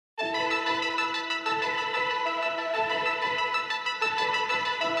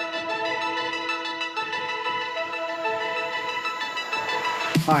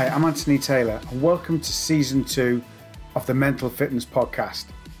Hi, I'm Anthony Taylor, and welcome to Season 2 of the Mental Fitness Podcast.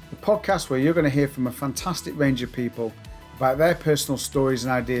 The podcast where you're going to hear from a fantastic range of people about their personal stories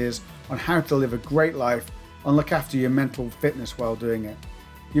and ideas on how to live a great life and look after your mental fitness while doing it.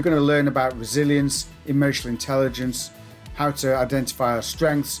 You're going to learn about resilience, emotional intelligence, how to identify our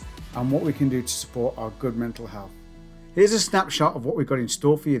strengths, and what we can do to support our good mental health. Here's a snapshot of what we've got in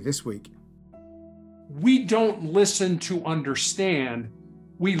store for you this week. We don't listen to understand,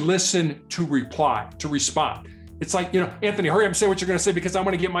 we listen to reply, to respond. It's like, Anthony, hurry up and say what you're going to say because I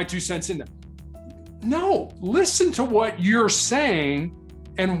want to get my 2 cents in there. No, listen to what you're saying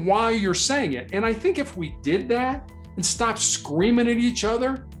and why you're saying it. And I think if we did that and stopped screaming at each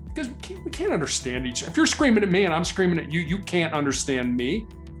other, because we can't understand each other. If you're screaming at me and I'm screaming at you, you can't understand me.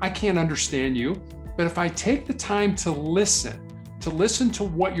 I can't understand you. But if I take the time to listen to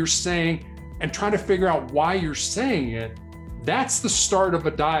what you're saying and try to figure out why you're saying it, that's the start of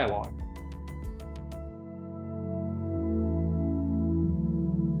a dialogue.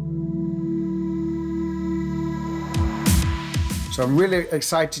 So I'm really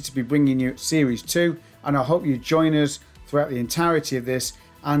excited to be bringing you Series 2, and I hope you join us throughout the entirety of this.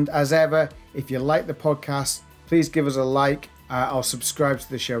 And as ever, if you like the podcast, please give us a like or subscribe to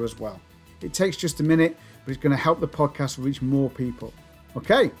the show as well. It takes just a minute, but it's going to help the podcast reach more people.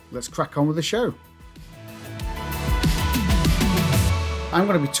 Okay, let's crack on with the show. I'm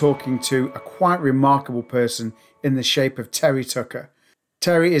going to be talking to a quite remarkable person in the shape of Terry Tucker.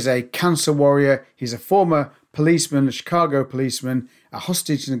 Terry is a cancer warrior. He's a former policeman, a Chicago policeman, a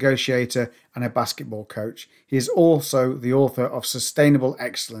hostage negotiator, and a basketball coach. He is also the author of Sustainable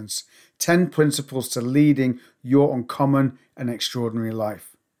Excellence, 10 Principles to Leading Your Uncommon and Extraordinary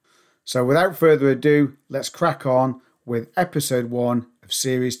Life. So without further ado, let's crack on with episode 1 of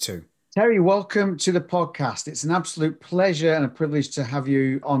Series 2. Terry, welcome to the podcast. It's an absolute pleasure and a privilege to have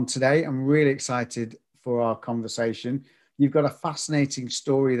you on today. I'm really excited for our conversation. You've got a fascinating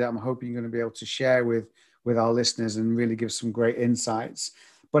story that I'm hoping you're going to be able to share with our listeners and really give some great insights.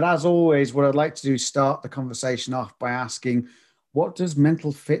 But as always, what I'd like to do is start the conversation off by asking, what does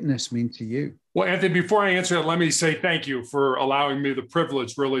mental fitness mean to you? Well, Anthony, before I answer that, let me say thank you for allowing me the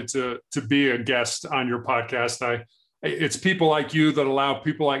privilege really to be a guest on your podcast. It's people like you that allow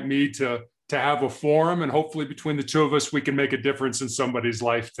people like me to have a forum, and hopefully between the two of us, we can make a difference in somebody's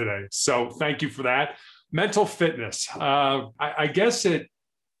life today. So thank you for that. Mental fitness. I guess it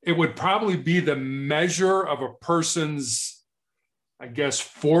would probably be the measure of a person's,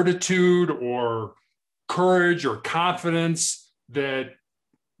 fortitude or courage or confidence that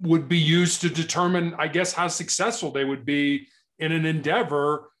would be used to determine, how successful they would be in an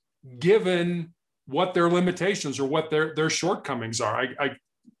endeavor, given what their limitations or what their shortcomings are.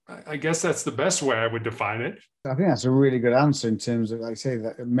 I guess that's the best way I would define it. I think that's a really good answer in terms of, like I say,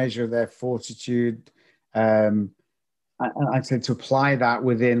 that measure their fortitude. And I'd say to apply that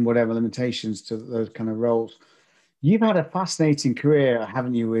within whatever limitations to those kind of roles. You've had a fascinating career,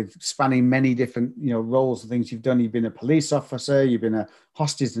 haven't you, with spanning many different, roles and things you've done. You've been a police officer, you've been a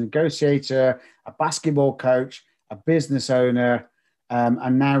hostage negotiator, a basketball coach, a business owner,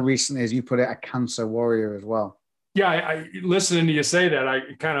 and now recently, as you put it, a cancer warrior as well. Yeah, I listening to you say that, I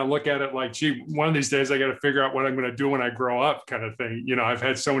kind of look at it like, gee, one of these days I got to figure out what I'm going to do when I grow up, kind of thing. I've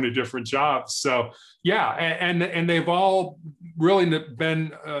had so many different jobs. So yeah, and they've all really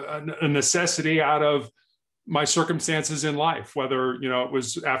been a necessity out of my circumstances in life, whether, it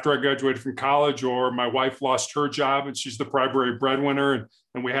was after I graduated from college or my wife lost her job and she's the primary breadwinner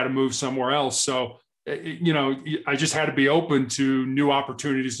and we had to move somewhere else. So, I just had to be open to new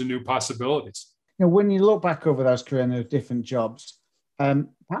opportunities and new possibilities. When you look back over those careers and those different jobs,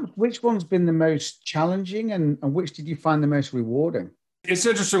 perhaps which one's been the most challenging and which did you find the most rewarding? It's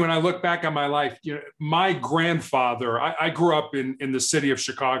interesting when I look back on my life, my grandfather, I grew up in the city of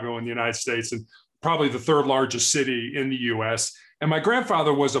Chicago in the United States, and probably the third largest city in the US. And my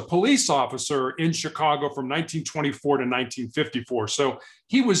grandfather was a police officer in Chicago from 1924 to 1954. So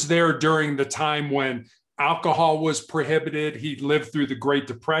he was there during the time when alcohol was prohibited. He lived through the Great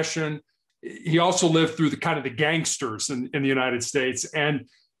Depression. He also lived through the kind of the gangsters in the United States. And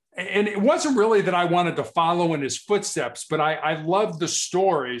it wasn't really that I wanted to follow in his footsteps, but I loved the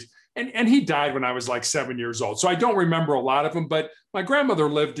stories. And he died when I was like 7 years old. So I don't remember a lot of them, but my grandmother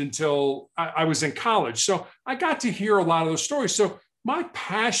lived until I was in college. So I got to hear a lot of those stories. So my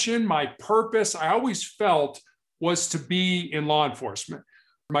passion, my purpose, I always felt was to be in law enforcement.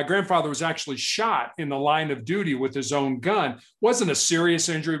 My grandfather was actually shot in the line of duty with his own gun. Wasn't a serious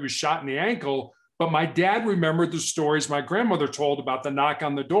injury, he was shot in the ankle. But my dad remembered the stories my grandmother told about the knock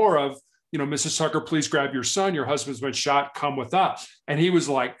on the door of Mrs. Tucker, please grab your son. Your husband's been shot. Come with us. And he was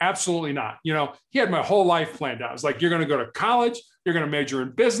like, absolutely not. He had my whole life planned out. I was like, you're going to go to college. You're going to major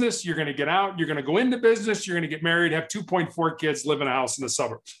in business. You're going to get out. You're going to go into business. You're going to get married, have 2.4 kids, live in a house in the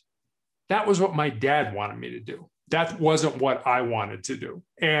suburbs. That was what my dad wanted me to do. That wasn't what I wanted to do.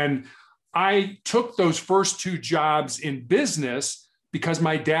 And I took those first 2 jobs in business because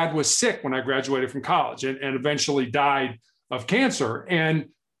my dad was sick when I graduated from college and eventually died of cancer. And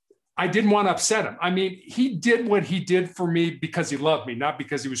I didn't want to upset him. I mean, he did what he did for me because he loved me, not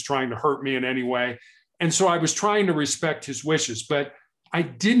because he was trying to hurt me in any way. And so I was trying to respect his wishes, but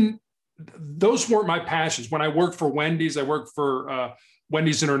those weren't my passions. When I worked for Wendy's, I worked for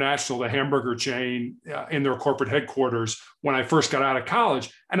Wendy's International, the hamburger chain, in their corporate headquarters when I first got out of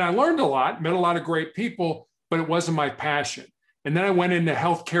college. And I learned a lot, met a lot of great people, but it wasn't my passion. And then I went into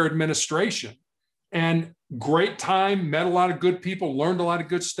healthcare administration, and great time, met a lot of good people, learned a lot of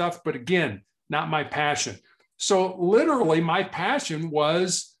good stuff, but again, not my passion. So literally my passion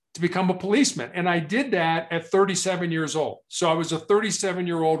was to become a policeman. And I did that at 37 years old. So I was a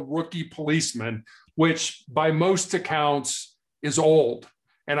 37-year-old rookie policeman, which by most accounts is old.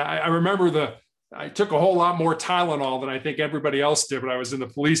 And I remember I took a whole lot more Tylenol than I think everybody else did when I was in the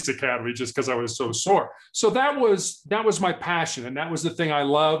police academy, just because I was so sore. So that was my passion. And that was the thing I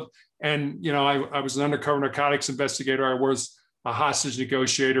loved. And, I was an undercover narcotics investigator. I was a hostage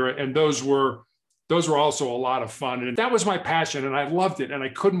negotiator. And those were also a lot of fun. And that was my passion. And I loved it. And I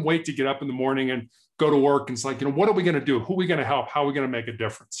couldn't wait to get up in the morning and go to work. And it's like, what are we going to do? Who are we going to help? How are we going to make a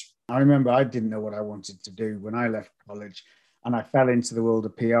difference? I remember I didn't know what I wanted to do when I left college. And I fell into the world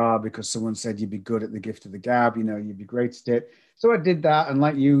of PR because someone said you'd be good at the gift of the gab, you'd be great at it. So I did that. And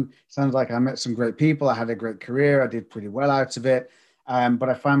like you, sounds like I met some great people. I had a great career. I did pretty well out of it. But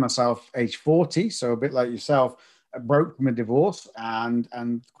I found myself age 40, so a bit like yourself, broke from a divorce and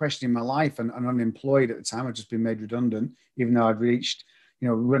questioning my life and unemployed at the time. I'd just been made redundant, even though I'd reached,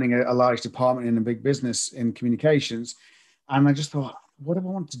 running a large department in a big business in communications. And I just thought, what do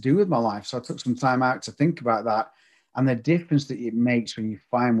I want to do with my life? So I took some time out to think about that and the difference that it makes when you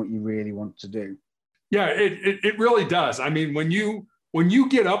find what you really want to do. Yeah, it really does. I mean, when you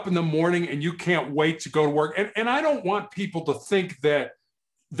get up in the morning and you can't wait to go to work, and I don't want people to think that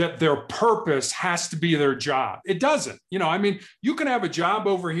their purpose has to be their job. It doesn't. You can have a job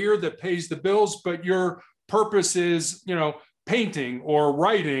over here that pays the bills, but your purpose is, painting or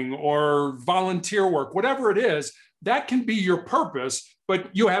writing or volunteer work, whatever it is, that can be your purpose, but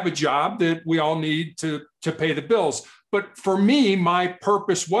you have a job that we all need to pay the bills. But for me, my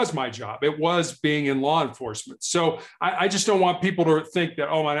purpose was my job. It was being in law enforcement. So I just don't want people to think that,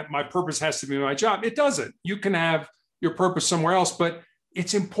 my purpose has to be my job. It doesn't. You can have your purpose somewhere else, but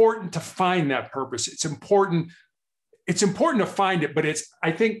it's important to find that purpose. It's important to find it, but it's,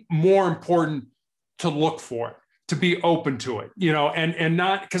 I think, more important to look for it, to be open to it, and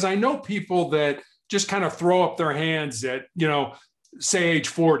not, because I know people that just kind of throw up their hands at, say age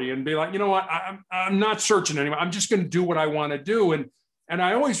 40 and be like, I'm not searching anymore. I'm just going to do what I want to do. And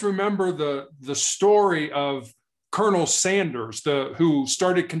I always remember the story of Colonel Sanders, who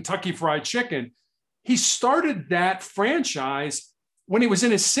started Kentucky Fried Chicken. He started that franchise when he was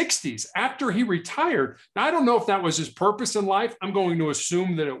in his 60s, after he retired. Now, I don't know if that was his purpose in life. I'm going to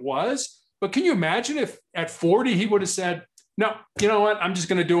assume that it was. But can you imagine if at 40 he would have said, no, you know what? I'm just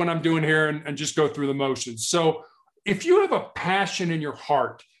going to do what I'm doing here and just go through the motions. So if you have a passion in your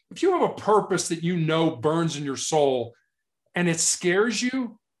heart, if you have a purpose that burns in your soul and it scares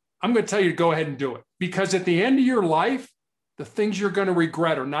you, I'm going to tell you to go ahead and do it. Because at the end of your life, the things you're going to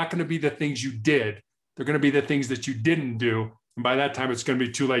regret are not going to be the things you did. They're going to be the things that you didn't do. And by that time, it's going to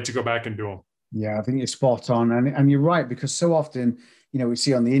be too late to go back and do them. Yeah, I think you're spot on. And you're right, because so often, we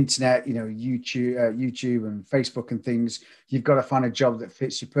see on the internet, YouTube and Facebook and things, you've got to find a job that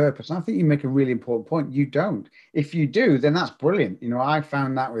fits your purpose. And I think you make a really important point. You don't. If you do, then that's brilliant. I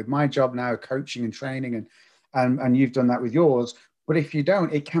found that with my job now, coaching and training, and you've done that with yours. But if you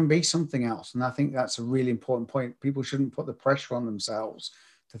don't, it can be something else. And I think that's a really important point. People shouldn't put the pressure on themselves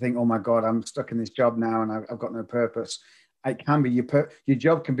to think, oh my God, I'm stuck in this job now and I've got no purpose. It can be your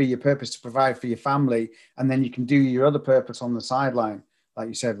job can be your purpose to provide for your family, and then you can do your other purpose on the sideline, like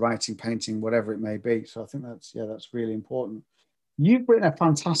you said, writing, painting, whatever it may be. So I think that's really important. You've written a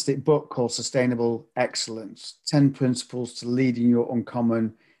fantastic book called Sustainable Excellence: 10 Principles to Leading Your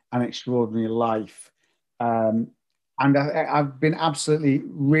Uncommon and Extraordinary Life. And I've been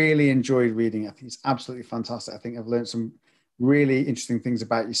really enjoyed reading it. I think it's absolutely fantastic. I think I've learned some really interesting things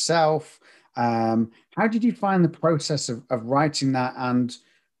about yourself. How did you find the process of writing that? And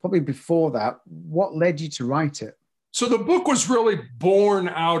probably before that, what led you to write it? So the book was really born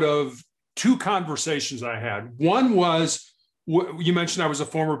out of two conversations I had. One was, you mentioned I was a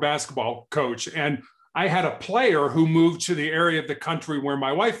former basketball coach, and I had a player who moved to the area of the country where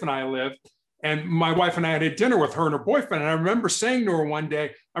my wife and I lived. And my wife and I had dinner with her and her boyfriend. And I remember saying to her one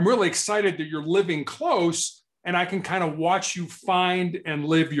day, I'm really excited that you're living close and I can kind of watch you find and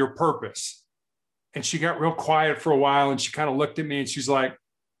live your purpose. And she got real quiet for a while and she kind of looked at me and she's like,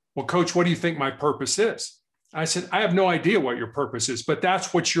 well, Coach, what do you think my purpose is? I said, I have no idea what your purpose is, but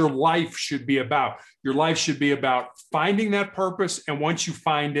that's what your life should be about. Your life should be about finding that purpose. And once you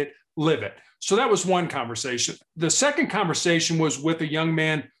find it, live it. So that was one conversation. The second conversation was with a young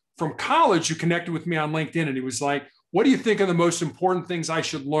man from college who connected with me on LinkedIn. And he was like, what do you think are the most important things I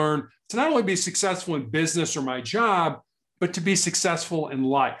should learn to not only be successful in business or my job, but to be successful in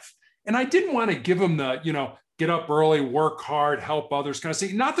life? And I didn't want to give him the, get up early, work hard, help others kind of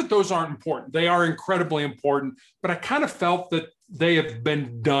thing. Not that those aren't important. They are incredibly important, but I kind of felt that they have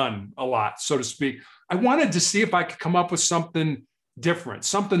been done a lot, so to speak. I wanted to see if I could come up with something different,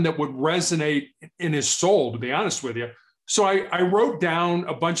 something that would resonate in his soul, to be honest with you. So I wrote down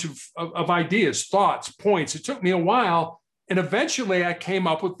a bunch of ideas, thoughts, points. It took me a while. And eventually I came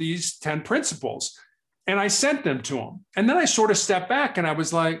up with these 10 principles and I sent them to him. And then I sort of stepped back and I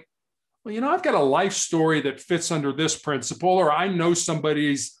was like, well, I've got a life story that fits under this principle, or I know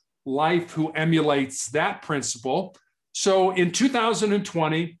somebody's life who emulates that principle. So in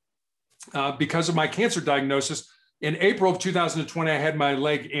 2020, because of my cancer diagnosis, in April of 2020, I had my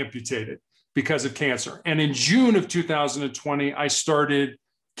leg amputated because of cancer. And in June of 2020, I started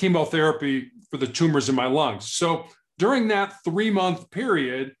chemotherapy for the tumors in my lungs. So during that 3-month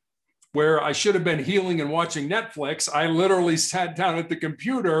period where I should have been healing and watching Netflix, I literally sat down at the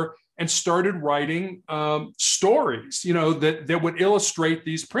computer and started writing stories, that would illustrate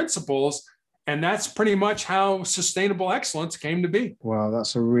these principles. And that's pretty much how Sustainable Excellence came to be. Wow,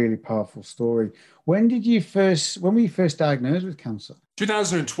 that's a really powerful story. When were you first diagnosed with cancer?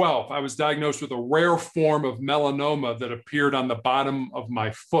 2012, I was diagnosed with a rare form of melanoma that appeared on the bottom of my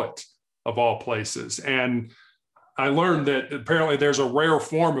foot, of all places. And I learned that apparently there's a rare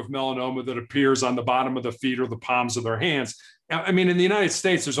form of melanoma that appears on the bottom of the feet or the palms of their hands. I mean, in the United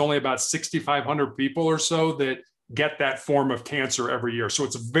States, there's only about 6,500 people or so that get that form of cancer every year. So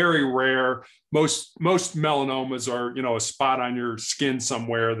it's very rare. Most melanomas are, a spot on your skin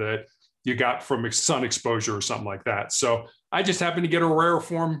somewhere that you got from sun exposure or something like that. So I just happened to get a rare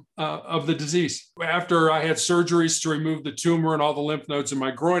form of the disease. After I had surgeries to remove the tumor and all the lymph nodes in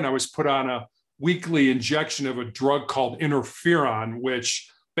my groin, I was put on a weekly injection of a drug called interferon, which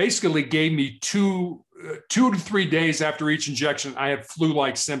basically gave me 2 to 3 days after each injection, I had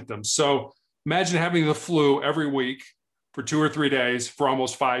flu-like symptoms. So imagine having the flu every week for 2 or 3 days for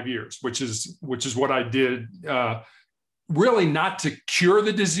almost 5 years, which is what I did, really not to cure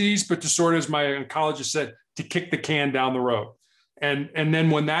the disease, but to sort of, as my oncologist said, to kick the can down the road. And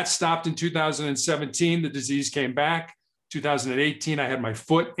then when that stopped in 2017, the disease came back. 2018, I had my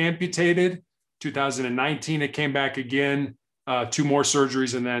foot amputated. 2019, it came back again, 2 more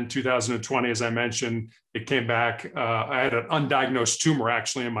surgeries. And then 2020, as I mentioned, it came back. I had an undiagnosed tumor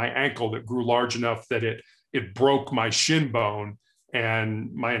actually in my ankle that grew large enough that it broke my shin bone,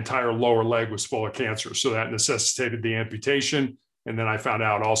 and my entire lower leg was full of cancer. So that necessitated the amputation. And then I found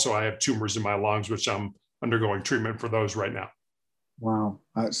out also I have tumors in my lungs, which I'm undergoing treatment for those right now. Wow.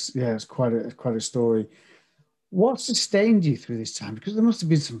 It's quite a story. What sustained you through this time? Because there must have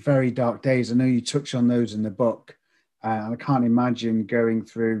been some very dark days. I know you touch on those in the book. And I can't imagine going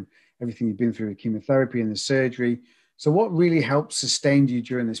through everything you've been through with chemotherapy and the surgery. So what really helped sustain you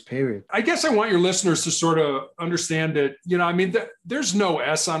during this period? I guess I want your listeners to sort of understand that, there's no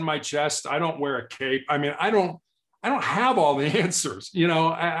S on my chest. I don't wear a cape. I mean, I don't have all the answers.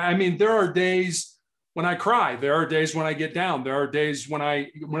 I mean, there are days when I cry. There are days when I get down. There are days when I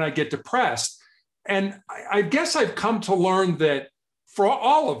get depressed. And I guess I've come to learn that for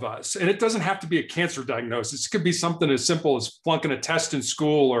all of us, and it doesn't have to be a cancer diagnosis. It could be something as simple as flunking a test in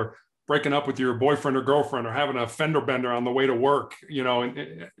school, or breaking up with your boyfriend or girlfriend, or having a fender bender on the way to work,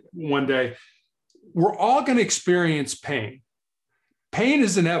 one day. We're all going to experience pain. Pain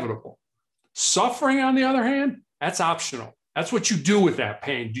is inevitable. Suffering, on the other hand, that's optional. That's what you do with that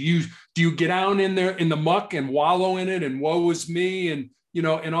pain. Do you get down in there in the muck and wallow in it and woe is me and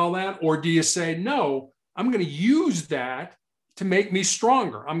all that? Or do you say, no, I'm going to use that to make me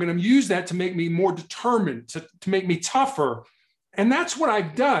stronger. I'm going to use that to make me more determined, to make me tougher. And that's what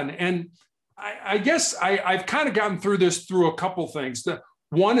I've done. And I guess I've kind of gotten through this through a couple things.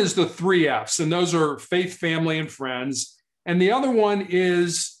 One is the 3 F's, and those are faith, family, and friends. And the other one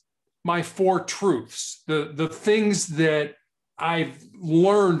is my 4 truths, the things that I've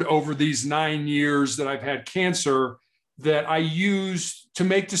learned over these 9 years that I've had cancer that I use to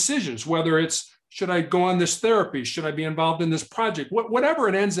make decisions, whether it's, should I go on this therapy? Should I be involved in this project? Whatever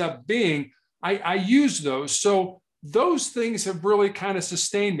it ends up being, I use those. So those things have really kind of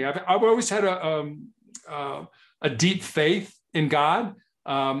sustained me. I've always had a deep faith in God.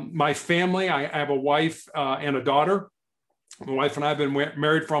 My family, I have a wife and a daughter. My wife and I have been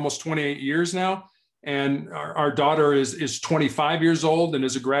married for almost 28 years now. And our daughter is 25 years old and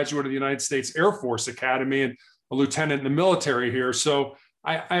is a graduate of the United States Air Force Academy and a lieutenant in the military here. So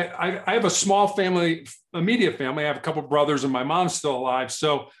I have a small family, immediate family. I have a couple of brothers and my mom's still alive.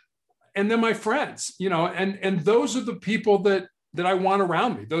 So, and then my friends, and those are the people that I want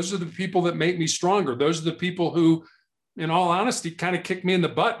around me. Those are the people that make me stronger. Those are the people who, in all honesty, kind of kick me in the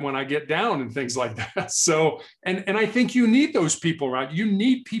butt when I get down and things like that. So, and I think you need those people around. You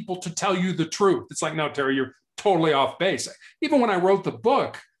need people to tell you the truth. It's like, no, Terry, you're totally off base. Even when I wrote the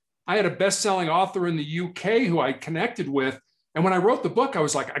book, I had a best-selling author in the UK who I connected with. And when I wrote the book, I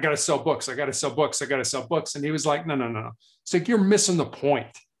was like, I got to sell books. I got to sell books. I got to sell books. And he was like, no. It's like, you're missing the point.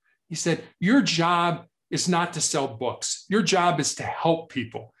 He said, your job is not to sell books. Your job is to help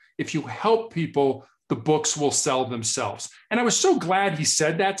people. If you help people, the books will sell themselves. And I was so glad he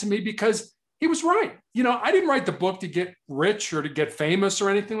said that to me because he was right. I didn't write the book to get rich or to get famous or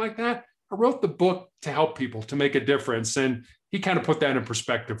anything like that. I wrote the book to help people, to make a difference. And he kind of put that in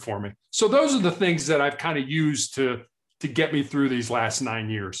perspective for me. So those are the things that I've kind of used to get me through these last 9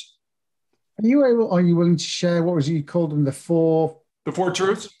 years. Are you willing to share, what was it you called them, the four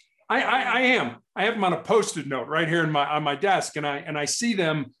truths? I am. I have them on a Post-it note right here on my desk, and I see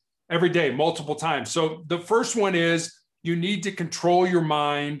them every day, multiple times. So the first one is, you need to control your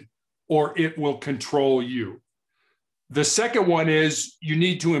mind or it will control you. The second one is, you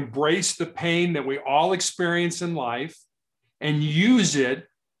need to embrace the pain that we all experience in life and use it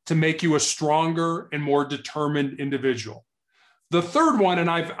to make you a stronger and more determined individual. The third one, and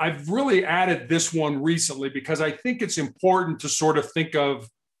I've really added this one recently because I think it's important to sort of think of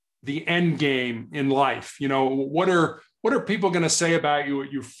the end game in life. What are people going to say about you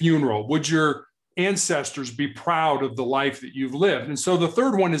at your funeral? Would your ancestors be proud of the life that you've lived? And so the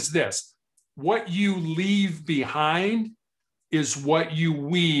third one is this: what you leave behind is what you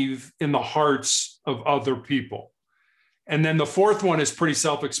weave in the hearts of other people. And then the fourth one is pretty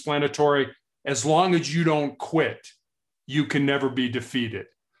self-explanatory. As long as you don't quit, you can never be defeated.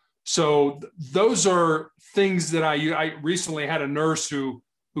 So those are things that I recently had a nurse who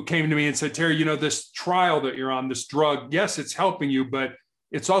came to me and said, Terry, this trial that you're on, this drug, yes, it's helping you, but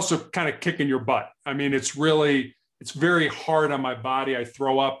it's also kind of kicking your butt. I mean, it's very hard on my body. I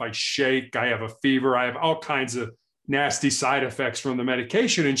throw up, I shake, I have a fever, I have all kinds of nasty side effects from the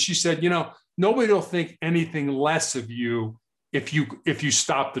medication. And she said, nobody will think anything less of you if you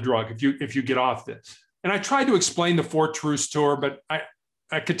stop the drug, if you get off this. And I tried to explain the four truths to her, but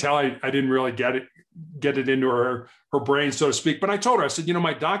I could tell I didn't really get it into her brain, so to speak. But I told her, I said,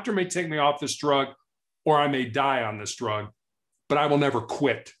 my doctor may take me off this drug or I may die on this drug, but I will never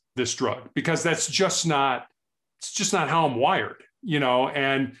quit this drug because it's just not how I'm wired,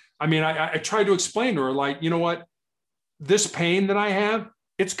 And I mean, I tried to explain to her, like, what, this pain that I have,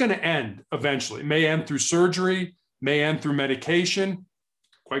 it's going to end eventually. It may end through surgery, may end through medication.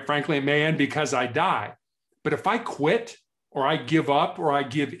 Quite frankly, it may end because I die. But if I quit or I give up or I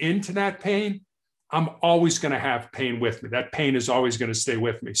give into that pain, I'm always going to have pain with me. That pain is always going to stay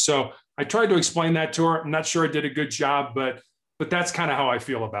with me. So I tried to explain that to her. I'm not sure I did a good job, but that's kind of how I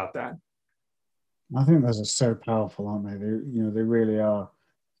feel about that. I think those are so powerful, aren't they? They really are.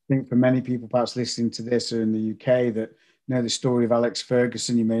 I think for many people perhaps listening to this or in the UK that know the story of Alex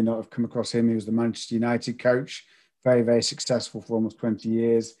Ferguson, you may not have come across him. He was the Manchester United coach, very, very successful for almost 20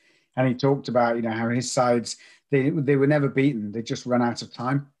 years. And he talked about, how his sides, they were never beaten. They just ran out of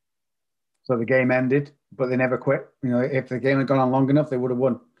time. So the game ended, but they never quit. If the game had gone on long enough, they would have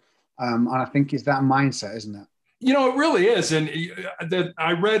won. And I think it's that mindset, isn't it? It really is. And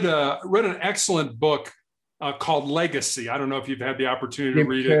I read an excellent book called Legacy. I don't know if you've had the opportunity to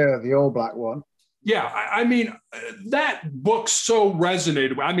read it. The All Black one. Yeah, I mean, that book so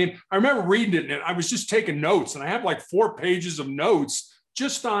resonated. I mean, I remember reading it and I was just taking notes, and I have like 4 pages of notes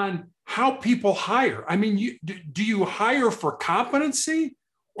just on how people hire. I mean, do you hire for competency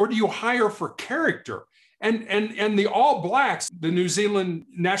or do you hire for character? And the All Blacks, the New Zealand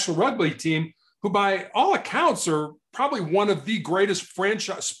national rugby team, who by all accounts are probably one of the greatest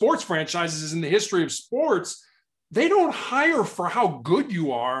sports franchises in the history of sports, they don't hire for how good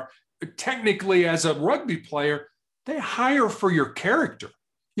you are technically as a rugby player. They hire for your character.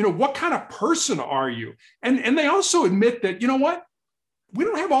 What kind of person are you? And they also admit that, you know what? We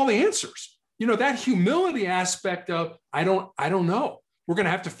don't have all the answers. That humility aspect of, I don't know. We're going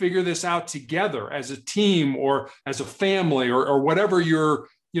to have to figure this out together as a team or as a family or whatever your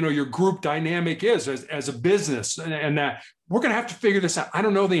group dynamic is as a business, and that we're going to have to figure this out. I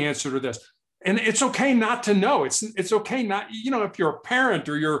don't know the answer to this. And it's okay not to know. It's okay not, if you're a parent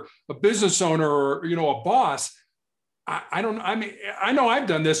or you're a business owner or, a boss, I don't, I mean, I know I've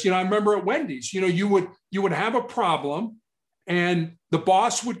done this, I remember at Wendy's, you would have a problem and the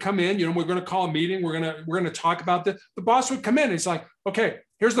boss would come in, we're going to call a meeting. We're going to talk about this. The boss would come in and he's like, okay,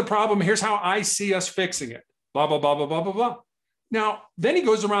 here's the problem. Here's how I see us fixing it. Blah, blah, blah, blah, blah, blah, blah. Now, then he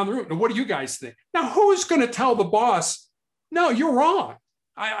goes around the room. Now, what do you guys think? Now, who is going to tell the boss, no, you're wrong?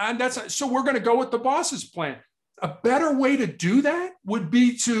 So we're going to go with the boss's plan. A better way to do that would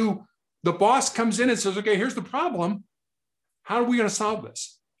be the boss comes in and says, okay, here's the problem. How are we going to solve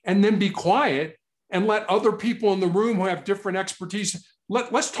this? And then be quiet and let other people in the room who have different expertise,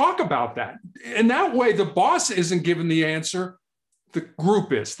 let's talk about that. And that way the boss isn't given the answer. The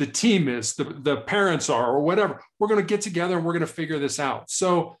group is, the team is, the parents are, or whatever. We're going to get together and we're going to figure this out.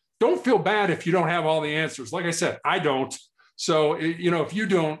 So don't feel bad if you don't have all the answers. Like I said, I don't. So, if you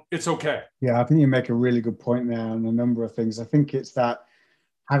don't, it's okay. Yeah, I think you make a really good point there on a number of things. I think it's that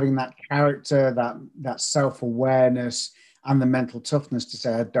having that character, that self-awareness and the mental toughness to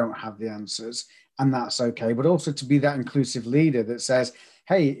say, I don't have the answers, and that's okay. But also to be that inclusive leader that says,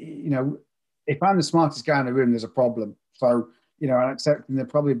 hey, if I'm the smartest guy in the room, there's a problem. So, and accepting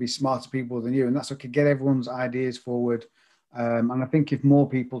there'll probably be smarter people than you, and that's okay. Get everyone's ideas forward. And I think if more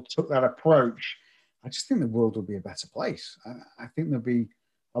people took that approach, I just think the world will be a better place. I think there'll be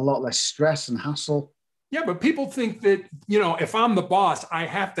a lot less stress and hassle. Yeah, but people think that, if I'm the boss, I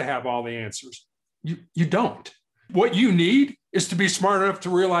have to have all the answers. You don't. What you need is to be smart enough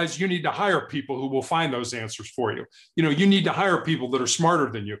to realize you need to hire people who will find those answers for you. You need to hire people that are smarter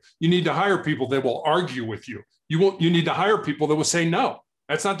than you. You need to hire people that will argue with you. You need to hire people that will say, no,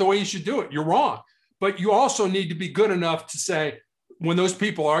 that's not the way you should do it. You're wrong. But you also need to be good enough to say, when those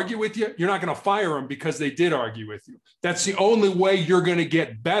people argue with you, you're not going to fire them because they did argue with you. That's the only way you're going to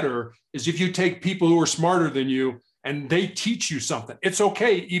get better, is if you take people who are smarter than you and they teach you something. It's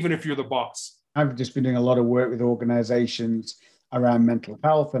okay, even if you're the boss. I've just been doing a lot of work with organizations around mental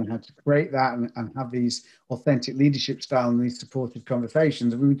health and how to create that and have these authentic leadership style and these supportive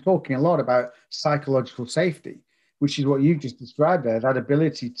conversations. And we've been talking a lot about psychological safety, which is what you've just described there, that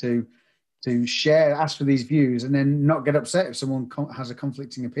ability to share, ask for these views, and then not get upset if someone has a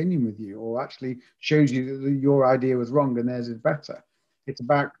conflicting opinion with you or actually shows you that your idea was wrong and theirs is better. It's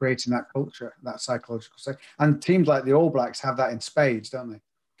about creating that culture, that psychological safety. And teams like the All Blacks have that in spades, don't they?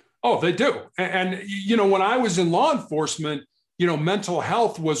 Oh, they do. And when I was in law enforcement, mental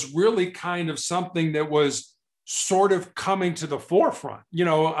health was really kind of something that was sort of coming to the forefront.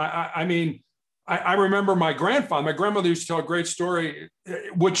 I remember my grandmother used to tell a great story,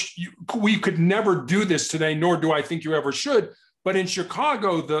 which we could never do this today, nor do I think you ever should. But in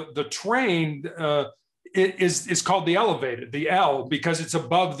Chicago, the train is called the elevated, the L, because it's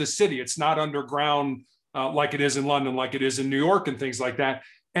above the city. It's not underground like it is in London, like it is in New York and things like that.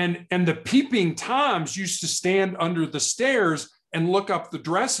 And the peeping Toms used to stand under the stairs and look up the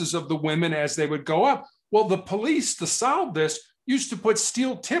dresses of the women as they would go up. Well, the police, to solve this, used to put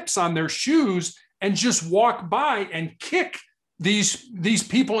steel tips on their shoes and just walk by and kick these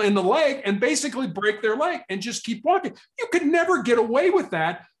people in the leg and basically break their leg and just keep walking. You could never get away with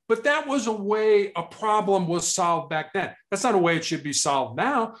that, but that was a way a problem was solved back then. That's not a way it should be solved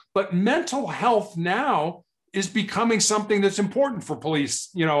now, but mental health now is becoming something that's important for police,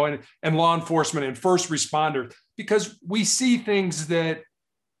 and law enforcement and first responders, because we see things that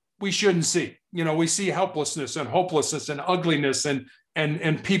we shouldn't see. We see helplessness and hopelessness and ugliness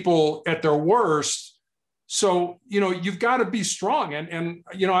and people at their worst. So, you've got to be strong. And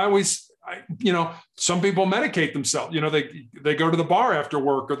some people medicate themselves. They go to the bar after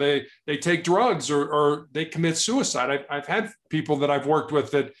work, or they take drugs, or they commit suicide. I've had people that I've worked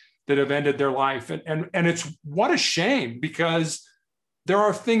with that have ended their life. And it's, what a shame, because there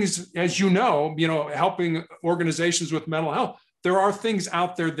are things, as helping organizations with mental health, there are things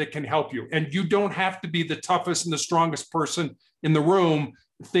out there that can help you. And you don't have to be the toughest and the strongest person in the room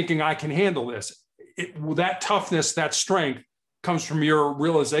thinking I can handle this. That toughness, that strength comes from your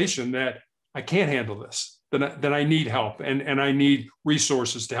realization that I can't handle this, that I need help and I need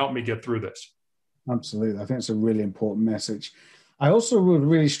resources to help me get through this. Absolutely. I think it's a really important message. I also was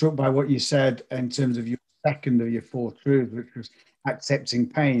really struck by what you said in terms of your second of your four truths, which was accepting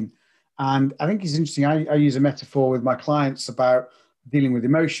pain. And I think it's interesting. I use a metaphor with my clients about dealing with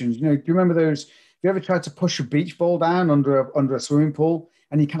emotions. Do you remember those? Have you ever tried to push a beach ball down under a swimming pool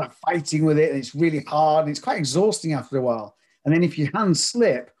and you're kind of fighting with it and it's really hard and it's quite exhausting after a while. And then if your hands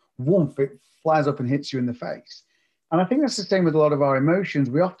slip, woof, it flies up and hits you in the face. And I think that's the same with a lot of our emotions.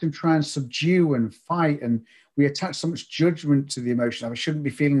 We often try and subdue and fight, and we attach so much judgment to the emotion. I shouldn't be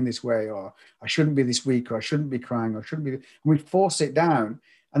feeling this way, or I shouldn't be this weak, or I shouldn't be crying, or I shouldn't be. And we force it down,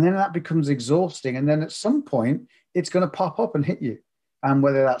 and then that becomes exhausting. And then at some point, it's going to pop up and hit you. And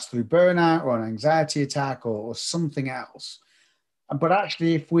whether that's through burnout or an anxiety attack or something else. But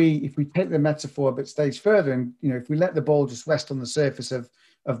actually, if we take the metaphor a bit stage further, and if we let the ball just rest on the surface of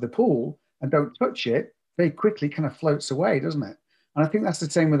the pool and don't touch it, very quickly kind of floats away, doesn't it? And I think that's the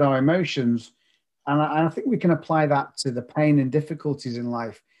same with our emotions. And I think we can apply that to the pain and difficulties in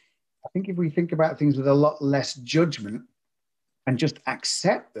life. I think if we think about things with a lot less judgment and just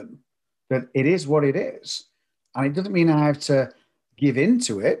accept them, that it is what it is. And it doesn't mean I have to give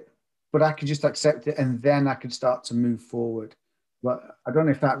into it, but I can just accept it and then I can start to move forward. But I don't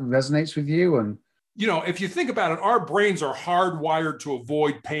know if that resonates with you. And if you think about it, our brains are hardwired to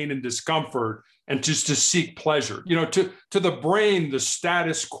avoid pain and discomfort and just to seek pleasure. To the brain, the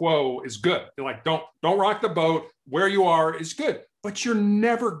status quo is good. They're like, don't rock the boat. Where you are is good. But you're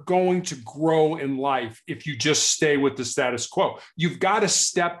never going to grow in life if you just stay with the status quo. You've got to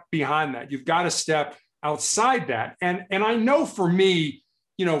step behind that. You've got to step outside that. And I know for me,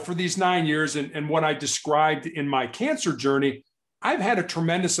 for these 9 years and what I described in my cancer journey, I've had a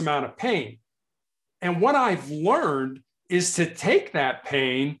tremendous amount of pain. And what I've learned is to take that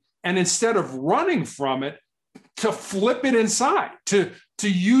pain and instead of running from it, to flip it inside, to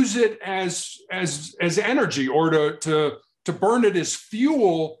use it as energy or to burn it as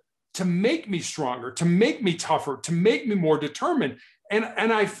fuel to make me stronger, to make me tougher, to make me more determined. And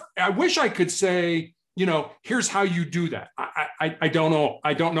I wish I could say, here's how you do that. I don't know.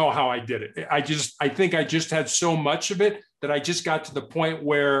 I don't know how I did it. I think I just had so much of it that I just got to the point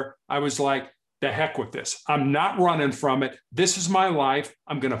where I was like, the heck with this. I'm not running from it. This is my life.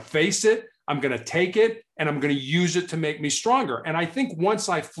 I'm going to face it. I'm going to take it and I'm going to use it to make me stronger. And I think once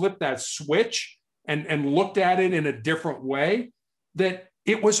I flipped that switch and looked at it in a different way, that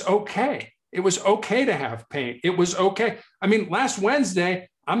it was okay. It was okay to have pain. It was okay. I mean, last Wednesday,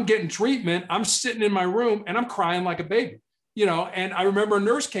 I'm getting treatment. I'm sitting in my room and I'm crying like a baby, and I remember a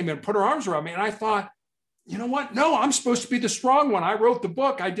nurse came in, put her arms around me. And I thought, you know what? No, I'm supposed to be the strong one. I wrote the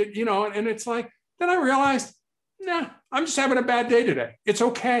book. I did, and it's like, then I realized, nah, I'm just having a bad day today. It's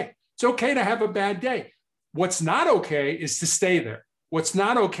okay. It's okay to have a bad day. What's not okay is to stay there. What's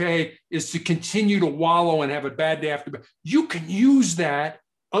not okay is to continue to wallow and have a bad day after bad. You can use that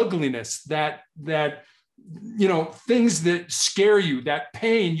ugliness, that things that scare you, that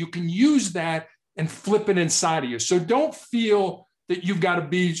pain, you can use that and flip it inside of you. So don't feel that you've got to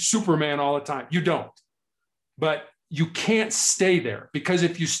be Superman all the time. You don't. But you can't stay there, because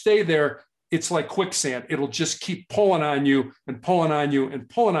if you stay there, it's like quicksand. It'll just keep pulling on you and pulling on you and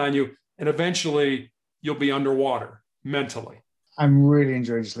pulling on you. And eventually you'll be underwater mentally. I'm really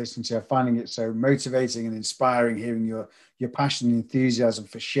enjoying just listening to you. I'm finding it so motivating and inspiring, hearing your passion and enthusiasm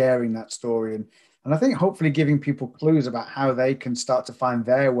for sharing that story. And I think hopefully giving people clues about how they can start to find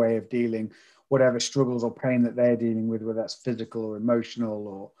their way of dealing whatever struggles or pain that they're dealing with, whether that's physical or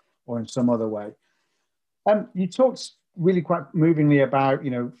emotional or in some other way. You talked really quite movingly about,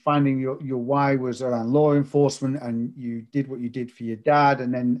 finding your why was around law enforcement, and you did what you did for your dad.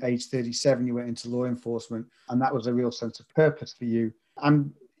 And then age 37, you went into law enforcement, and that was a real sense of purpose for you.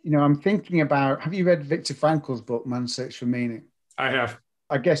 I'm thinking about, have you read Viktor Frankl's book, Man's Search for Meaning? I have.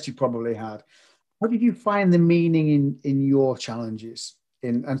 I guess you probably had. How did you find the meaning in your challenges,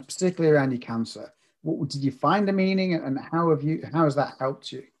 and particularly around your cancer? What did you find a meaning, and how has that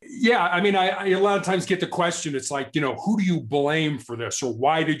helped you? Yeah, I mean, I a lot of times get the question, it's like, who do you blame for this, or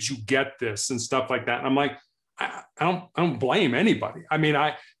why did you get this and stuff like that? And I'm like, I don't blame anybody. I mean,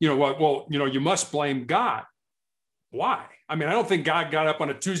 you must blame God. Why? I mean, I don't think God got up on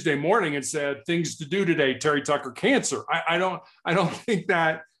a Tuesday morning and said, things to do today, Terry Tucker, cancer. I don't think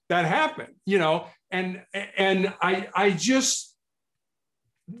that happened, and I just,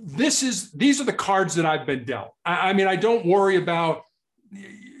 these are the cards that I've been dealt. I mean, I don't worry about,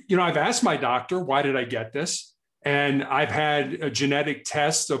 I've asked my doctor, why did I get this? And I've had a genetic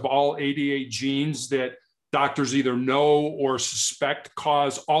test of all 88 genes that doctors either know or suspect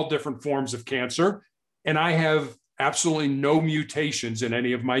cause all different forms of cancer. And I have absolutely no mutations in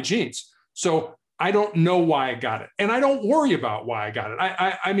any of my genes. So I don't know why I got it. And I don't worry about why I got it.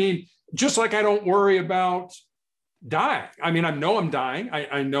 I mean, just like I don't worry about dying. I mean, I know I'm dying.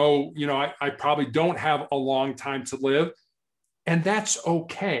 I know, I probably don't have a long time to live. And that's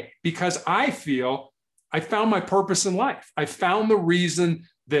okay, because I feel I found my purpose in life. I found the reason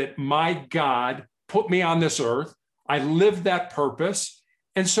that my God put me on this earth. I lived that purpose.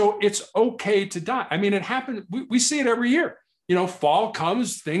 And so it's okay to die. I mean, it happened. We see it every year. Fall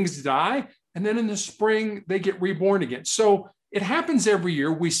comes, things die. And then in the spring, they get reborn again. So it happens every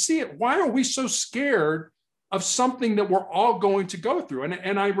year. We see it. Why are we so scared of something that we're all going to go through?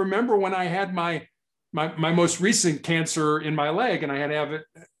 And I remember when I had my most recent cancer in my leg and I had to have it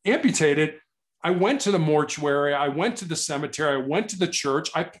amputated, I went to the mortuary, I went to the cemetery, I went to the church,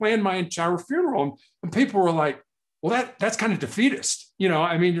 I planned my entire funeral. And people were like, well, that's kind of defeatist. And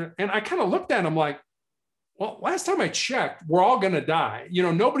I kind of looked at them like, well, last time I checked, we're all going to die.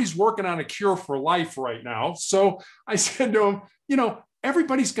 Nobody's working on a cure for life right now. So I said to them,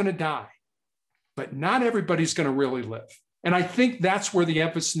 everybody's going to die, but not everybody's going to really live. And I think that's where the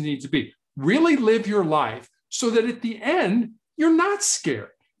emphasis needs to be. Really live your life so that at the end, you're not scared.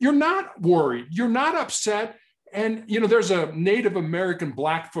 You're not worried. You're not upset. And, there's a Native American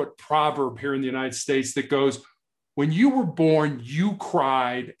Blackfoot proverb here in the United States that goes, when you were born, you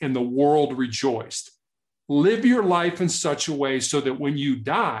cried and the world rejoiced. Live your life in such a way so that when you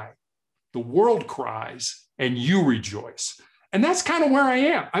die, the world cries and you rejoice. And that's kind of where I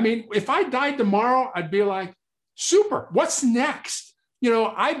am. I mean, if I died tomorrow, I'd be like, super, what's next?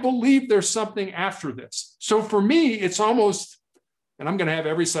 I believe there's something after this. So for me, it's almost, and I'm going to have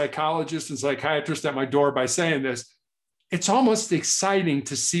every psychologist and psychiatrist at my door by saying this, it's almost exciting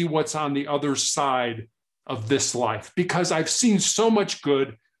to see what's on the other side of this life, because I've seen so much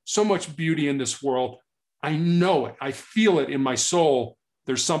good, so much beauty in this world. I know it. I feel it in my soul.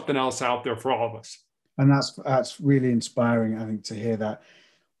 There's something else out there for all of us. And that's really inspiring, I think, to hear that.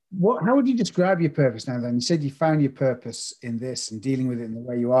 How would you describe your purpose now then? You said you found your purpose in this and dealing with it in the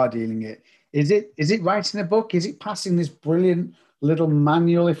way you are dealing it. Is it writing a book? Is it passing this brilliant little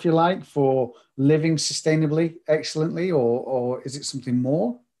manual, if you like, for living sustainably, excellently, or is it something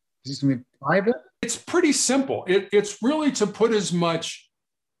more? Is it something private? It's pretty simple. It's really to put as much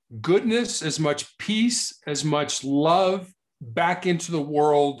goodness, as much peace, as much love back into the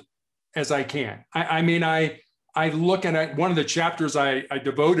world as I can. I look at one of the chapters I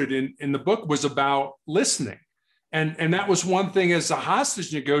devoted in the book was about listening. And that was one thing as a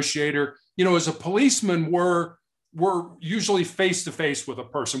hostage negotiator, as a policeman, we're usually face to face with a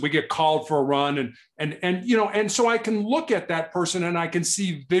person. We get called for a run and so I can look at that person and I can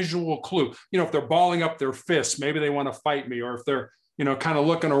see visual clue. If they're balling up their fists, maybe they want to fight me, or if they're kind of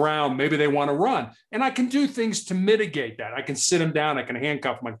looking around, maybe they want to run. And I can do things to mitigate that. I can sit them down, I can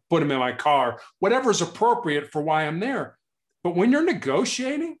handcuff them, put them in my car, whatever is appropriate for why I'm there. But when you're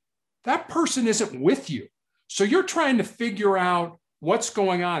negotiating, that person isn't with you. So you're trying to figure out what's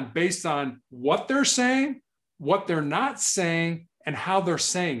going on based on what they're saying, what they're not saying, and how they're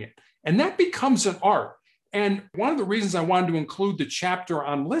saying it. And that becomes an art. And one of the reasons I wanted to include the chapter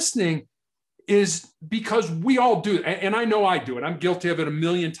on listening is because we all do, and I know I do it, I'm guilty of it a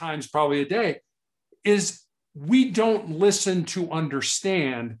million times probably a day, is we don't listen to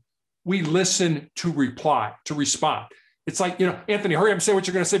understand, we listen to reply, to respond. It's like, Anthony, hurry up and say what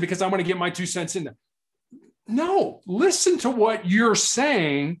you're going to say because I want to get my 2 cents in there. No, listen to what you're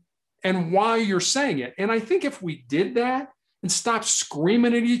saying and why you're saying it. And I think if we did that and stopped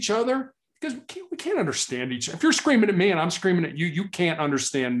screaming at each other, because we can't understand each other. If you're screaming at me and I'm screaming at you, you can't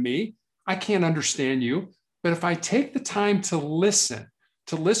understand me. I can't understand you. But if I take the time to listen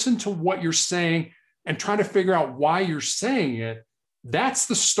to what you're saying and try to figure out why you're saying it, that's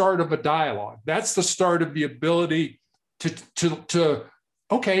the start of a dialogue. That's the start of the ability to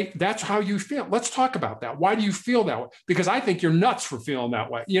okay, that's how you feel. Let's talk about that. Why do you feel that way? Because I think you're nuts for feeling that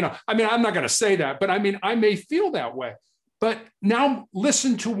way. I'm not going to say that, but I may feel that way. But now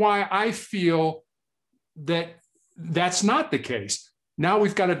listen to why I feel that that's not the case. Now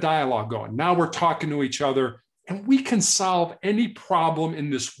we've got a dialogue going. Now we're talking to each other, and we can solve any problem in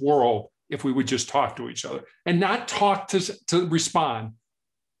this world if we would just talk to each other and not talk to respond,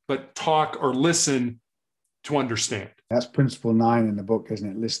 but talk or listen to understand. That's principle 9 in the book, isn't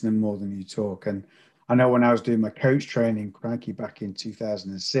it? Listening more than you talk. And I know when I was doing my coach training, crikey, back in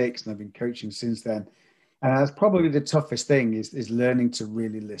 2006, and I've been coaching since then. And that's probably the toughest thing is learning to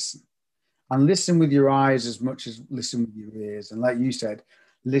really listen. And listen with your eyes as much as listen with your ears. And like you said,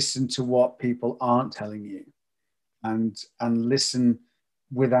 listen to what people aren't telling you. And listen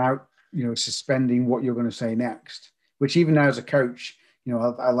without, suspending what you're going to say next. Which even now as a coach,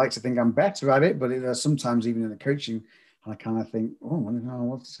 I like to think I'm better at it, but sometimes even in the coaching, I kind of think,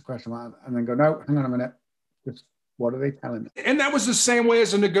 what's the question about? And then go, no, hang on a minute. What are they telling me? And that was the same way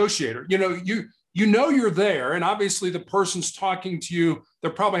as a negotiator. you know you're there, and obviously the person's talking to you,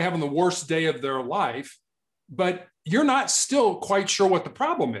 they're probably having the worst day of their life, but you're not still quite sure what the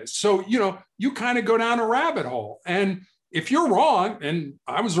problem is. So, you kind of go down a rabbit hole. And if you're wrong, and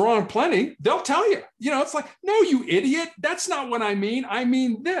I was wrong plenty, they'll tell you. It's like, no, you idiot. That's not what I mean. I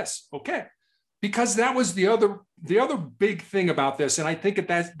mean this. Okay. Because that was the other big thing about this. And I think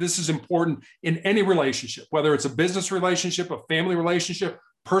that this is important in any relationship, whether it's a business relationship, a family relationship,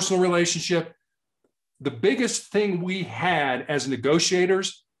 personal relationship. The biggest thing we had as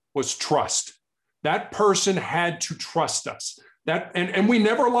negotiators was trust. That person had to trust us. And we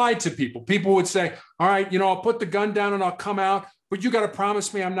never lied to people. People would say, all right, I'll put the gun down and I'll come out, but you got to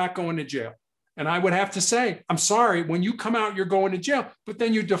promise me I'm not going to jail. And I would have to say, I'm sorry, when you come out, you're going to jail. But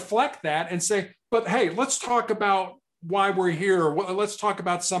then you deflect that and say, but hey, let's talk about why we're here. Or let's talk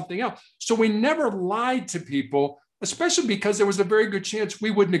about something else. So we never lied to people, especially because there was a very good chance we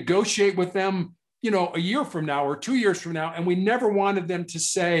would negotiate with them, a year from now or 2 years from now. And we never wanted them to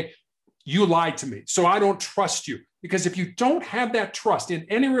say, you lied to me, so I don't trust you. Because if you don't have that trust in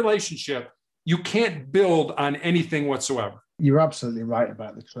any relationship, you can't build on anything whatsoever. You're absolutely right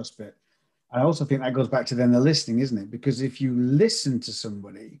about the trust bit. I also think that goes back to then the listening, isn't it? Because if you listen to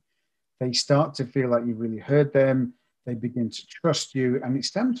somebody, they start to feel like you've really heard them. They begin to trust you. And it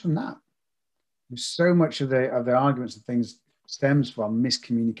stems from that. So much of the arguments and things stems from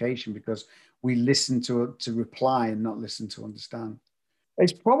miscommunication because we listen to reply and not listen to understand.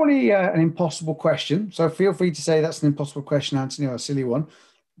 It's probably an impossible question. So feel free to say that's an impossible question, Anthony, or a silly one.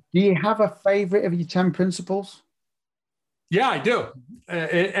 Do you have a favorite of your 10 principles? Yeah, I do.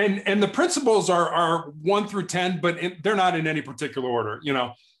 And the principles are 1 through 10, but they're not in any particular order,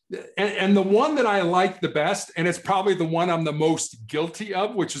 And the one that I like the best, and it's probably the one I'm the most guilty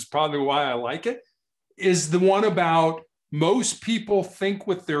of, which is probably why I like it, is the one about most people think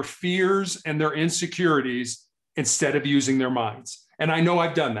with their fears and their insecurities instead of using their minds. And I know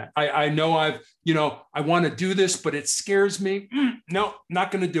I've done that. I know I want to do this, but it scares me. No,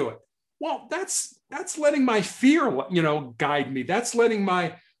 not going to do it. Well, that's letting my fear, guide me. That's letting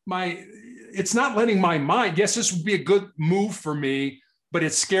it's not letting my mind. Yes, this would be a good move for me, but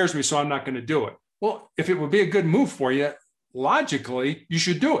it scares me, so I'm not going to do it. Well, if it would be a good move for you, logically, you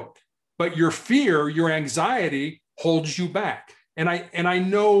should do it. But your fear, your anxiety holds you back. And I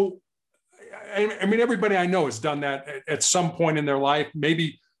know, I mean, everybody I know has done that at some point in their life.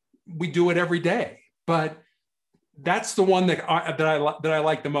 Maybe we do it every day, but that's the one that I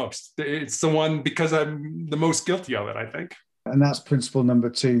like the most. It's the one because I'm the most guilty of it, I think. And that's principle number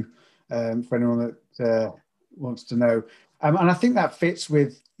 2 for anyone that wants to know. And I think that fits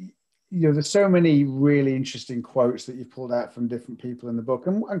with, there's so many really interesting quotes that you've pulled out from different people in the book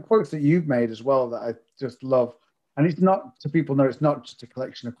and quotes that you've made as well that I just love. And it's not, so people know, it's not just a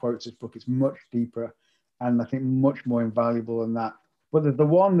collection of quotes, this book, it's much deeper and I think much more invaluable than that. But the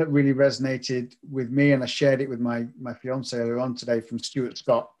one that really resonated with me, and I shared it with my fiance earlier on today from Stuart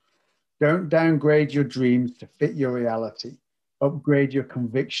Scott, don't downgrade your dreams to fit your reality. Upgrade your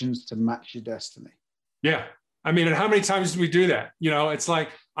convictions to match your destiny. Yeah. I mean, and how many times do we do that? It's like,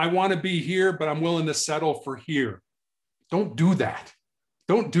 I want to be here, but I'm willing to settle for here. Don't do that.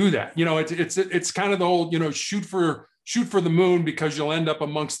 Don't do that. It's kind of the old, shoot for the moon because you'll end up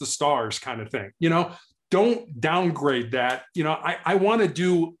amongst the stars kind of thing. Don't downgrade that. I want to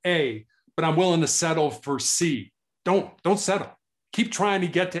do A, but I'm willing to settle for C. Don't settle. Keep trying to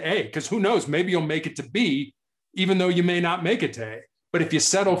get to A, because who knows, maybe you'll make it to B, even though you may not make it to A. But if you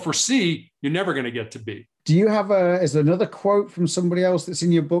settle for C, you're never going to get to B. Do you have is there another quote from somebody else that's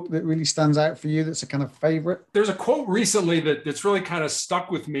in your book that really stands out for you that's a kind of favorite? There's a quote recently that's really kind of stuck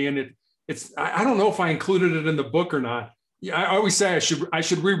with me, and it's I don't know if I included it in the book or not. I always say I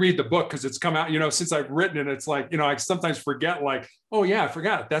should reread the book because it's come out, since I've written it. It's like, I sometimes forget, like, oh yeah, I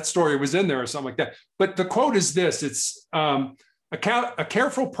forgot that story was in there or something like that. But the quote is this: it's a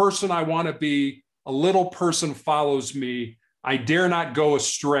careful person I want to be, a little person follows me. I dare not go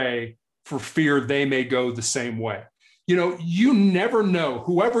astray for fear they may go the same way. You never know,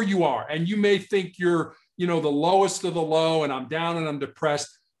 whoever you are, and you may think you're, the lowest of the low and I'm down and I'm depressed,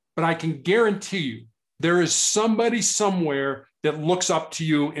 but I can guarantee you there is somebody somewhere that looks up to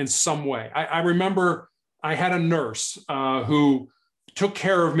you in some way. I remember I had a nurse who took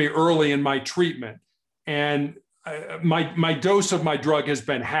care of me early in my treatment, and my dose of my drug has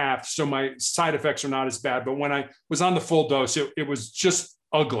been halved, so my side effects are not as bad. But when I was on the full dose, it was just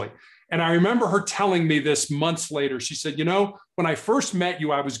ugly. And I remember her telling me this months later. She said, when I first met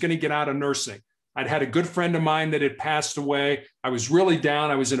you, I was going to get out of nursing. I'd had a good friend of mine that had passed away. I was really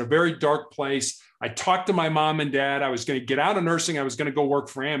down. I was in a very dark place. I talked to my mom and dad. I was going to get out of nursing. I was going to go work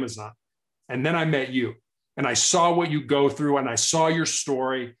for Amazon. And then I met you and I saw what you go through and I saw your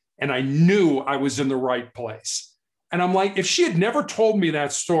story and I knew I was in the right place. And I'm like, if she had never told me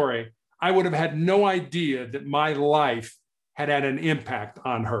that story, I would have had no idea that my life had had an impact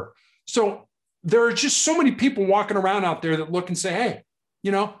on her. So there are just so many people walking around out there that look and say, hey,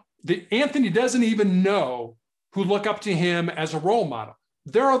 Anthony doesn't even know who look up to him as a role model.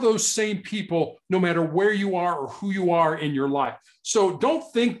 There are those same people, no matter where you are or who you are in your life. So don't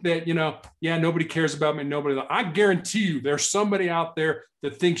think that, nobody cares about me. I guarantee you there's somebody out there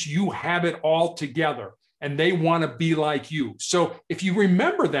that thinks you have it all together and they want to be like you. So if you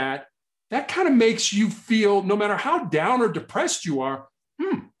remember that, that kind of makes you feel, no matter how down or depressed you are,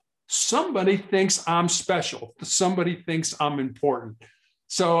 somebody thinks I'm special. Somebody thinks I'm important.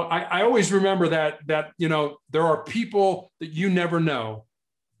 So I always remember that there are people that you never know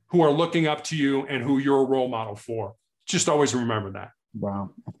who are looking up to you and who you're a role model for. Just always remember that.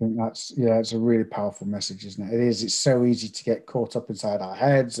 Wow. I think it's a really powerful message, isn't it? It is. It's so easy to get caught up inside our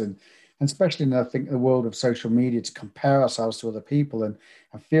heads and especially in, I think, the world of social media, to compare ourselves to other people and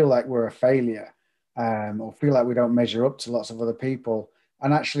feel like we're a failure, or feel like we don't measure up to lots of other people.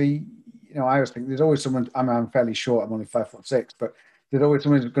 And actually, I always think there's always someone, I'm fairly short, I'm only 5'6", but there's always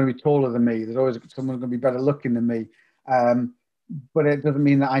someone who's going to be taller than me. There's always someone who's going to be better looking than me. But it doesn't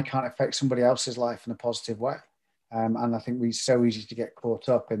mean that I can't affect somebody else's life in a positive way. And I think we're so easy to get caught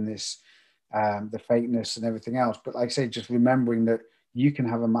up in this, the fakeness and everything else. But like I say, just remembering that you can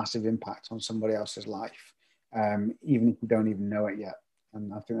have a massive impact on somebody else's life, even if you don't even know it yet.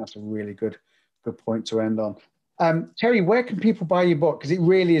 And I think that's a really good point to end on. Terry, where can people buy your book? Because it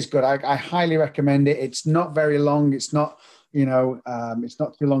really is good. I highly recommend it. It's not very long. It's not, it's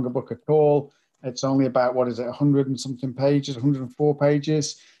not too long a book at all. It's only about, 100 and something pages, 104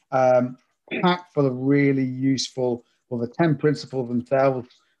 pages, packed full of really useful, the 10 principles themselves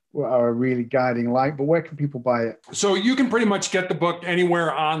are a really guiding light. But where can people buy it? So you can pretty much get the book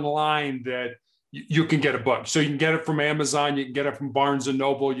anywhere online that you can get a book. So you can get it from Amazon, you can get it from Barnes and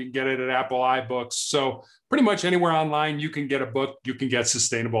Noble, you can get it at Apple iBooks. So pretty much anywhere online you can get a book, you can get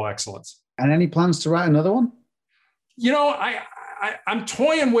Sustainable Excellence. And any plans to write another one? I'm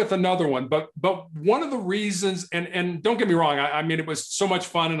toying with another one, but one of the reasons, and don't get me wrong, I mean, it was so much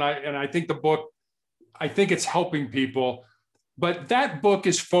fun, and I think the book, I think it's helping people, but that book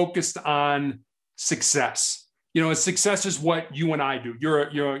is focused on success. And success is what you and I do.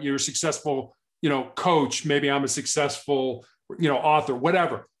 You're a successful, coach. Maybe I'm a successful, author,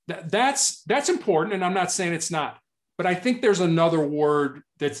 whatever. That's important, and I'm not saying it's not, but I think there's another word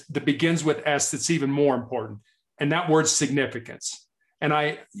that begins with S that's even more important. And that word's significance.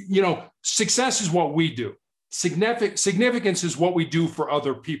 And success is what we do. Significance is what we do for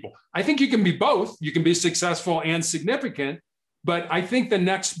other people. I think you can be both. You can be successful and significant. But I think the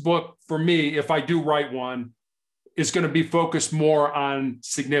next book for me, if I do write one, is going to be focused more on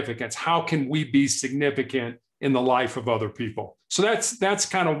significance. How can we be significant in the life of other people? So that's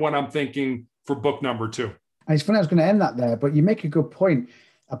kind of what I'm thinking for book number 2. And it's funny, I was going to end that there, but you make a good point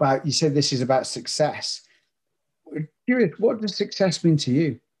about, you said this is about success. Curious, what does success mean to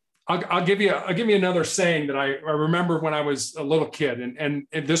you? I'll give you another saying that I remember when I was a little kid, and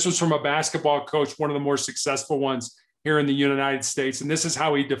this was from a basketball coach, one of the more successful ones here in the United States, and this is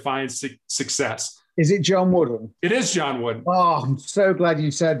how he defines success. Is it John Wooden? It is John Wooden. Oh, I'm so glad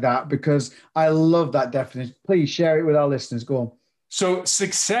you said that, because I love that definition. Please share it with our listeners. Go on. So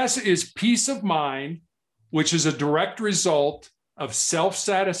success is peace of mind, which is a direct result of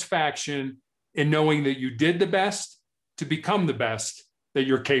self-satisfaction in knowing that you did the best to become the best that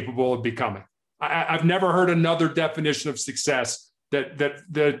you're capable of becoming. I've never heard another definition of success that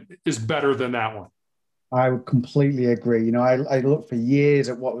is better than that one. I would completely agree. I looked for years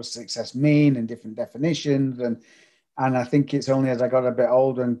at what does success mean and different definitions. And I think it's only as I got a bit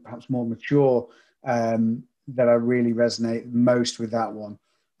older and perhaps more mature that I really resonate most with that one.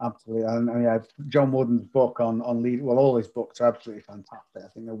 Absolutely. And John Wooden's book on lead, all his books are absolutely fantastic. I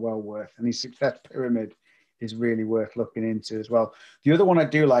think they're well worth, and his success pyramid is really worth looking into as well. The other one I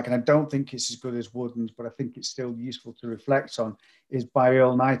do like, and I don't think it's as good as Wooden's, but I think it's still useful to reflect on, is by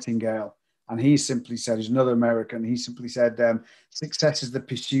Earl Nightingale. And he simply said, he's another American, he simply said, success is the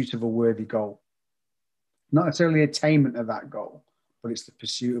pursuit of a worthy goal. Not necessarily attainment of that goal, but it's the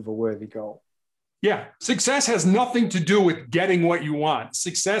pursuit of a worthy goal. Yeah, success has nothing to do with getting what you want.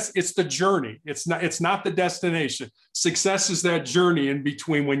 Success, it's the journey. It's not the destination. Success is that journey in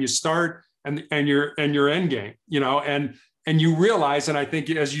between when you start and your end game, and you realize, and I think,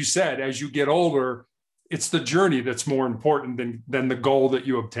 as you said, as you get older, it's the journey that's more important than the goal that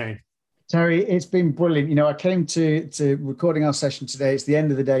you obtain. Terry, it's been brilliant. You know, I came to recording our session today. It's the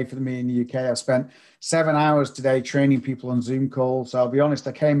end of the day for me in the UK. I've spent 7 hours today training people on Zoom calls. So I'll be honest,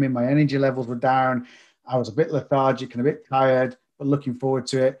 I came in, my energy levels were down. I was a bit lethargic and a bit tired, but looking forward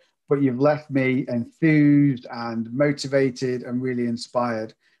to it. But you've left me enthused and motivated and really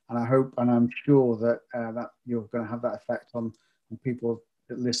inspired. And I hope and I'm sure that that you're going to have that effect on people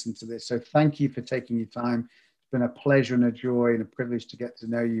that listen to this. So thank you for taking your time. It's been a pleasure and a joy and a privilege to get to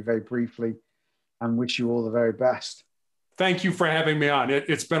know you very briefly, and wish you all the very best. Thank you for having me on.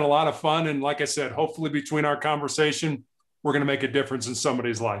 It's been a lot of fun. And like I said, hopefully between our conversation, we're going to make a difference in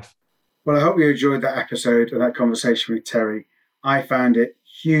somebody's life. Well, I hope you enjoyed that episode and that conversation with Terry. I found it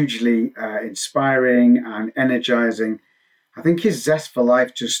hugely inspiring and energizing. I think his zest for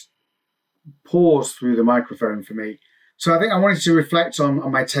life just pours through the microphone for me. So I think I wanted to reflect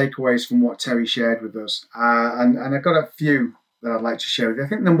on my takeaways from what Terry shared with us. And I've got a few that I'd like to share with you. I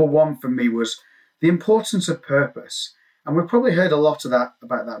think number one for me was the importance of purpose. And we've probably heard a lot of that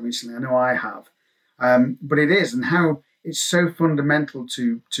about that recently. I know I have. But it is, and how it's so fundamental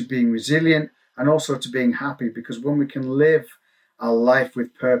to being resilient and also to being happy, because when we can live our life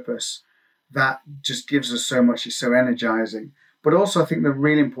with purpose, that just gives us so much. It's so energizing. But also I think the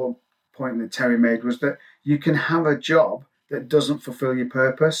really important point that Terry made was that you can have a job that doesn't fulfill your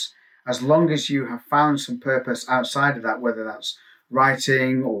purpose, as long as you have found some purpose outside of that, whether that's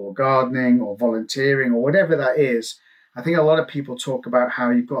writing or gardening or volunteering or whatever that is. I think a lot of people talk about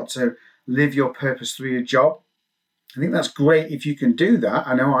how you've got to live your purpose through your job. I think that's great if you can do that.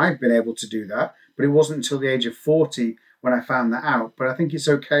 I know I've been able to do that, but it wasn't until the age of 40 when I found that out. But I think it's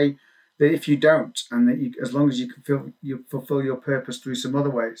okay that if you don't, and that you, as long as you can fulfill your purpose through some other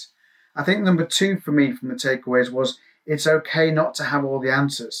ways. I think number two for me from the takeaways was it's okay not to have all the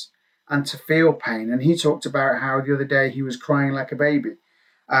answers and to feel pain. And he talked about how the other day he was crying like a baby.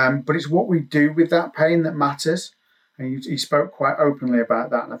 But it's what we do with that pain that matters. And he spoke quite openly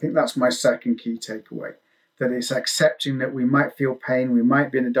about that. And I think that's my second key takeaway, that it's accepting that we might feel pain, we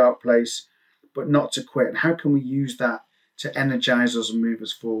might be in a dark place, but not to quit. And how can we use that to energize us and move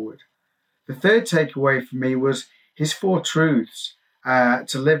us forward? The third takeaway for me was his 4 truths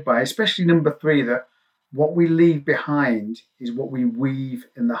to live by, especially number 3, that what we leave behind is what we weave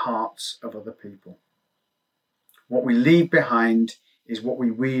in the hearts of other people. What we leave behind is what we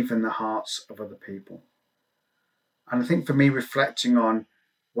weave in the hearts of other people. And I think for me, reflecting on,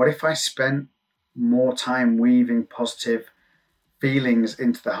 what if I spent more time weaving positive feelings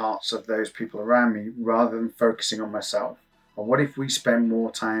into the hearts of those people around me rather than focusing on myself? Or what if we spend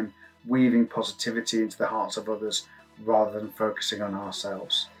more time weaving positivity into the hearts of others rather than focusing on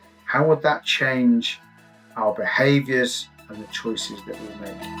ourselves? How would that change our behaviors and the choices that we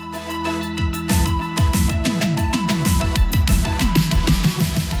make?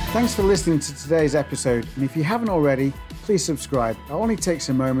 Thanks for listening to today's episode. And if you haven't already, please subscribe. It only takes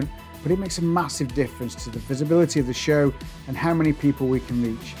a moment, but it makes a massive difference to the visibility of the show and how many people we can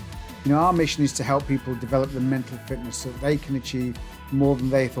reach. You know, our mission is to help people develop the mental fitness so that they can achieve more than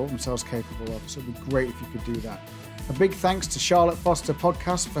they thought themselves capable of. So it'd be great if you could do that. A big thanks to Charlotte Foster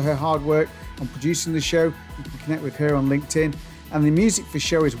Podcast for her hard work on producing the show. You can connect with her on LinkedIn. And the music for the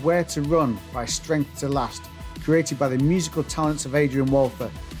show is Where to Run by Strength to Last, created by the musical talents of Adrian Walther,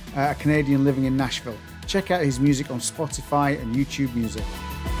 a Canadian living in Nashville. Check out his music on Spotify and YouTube Music.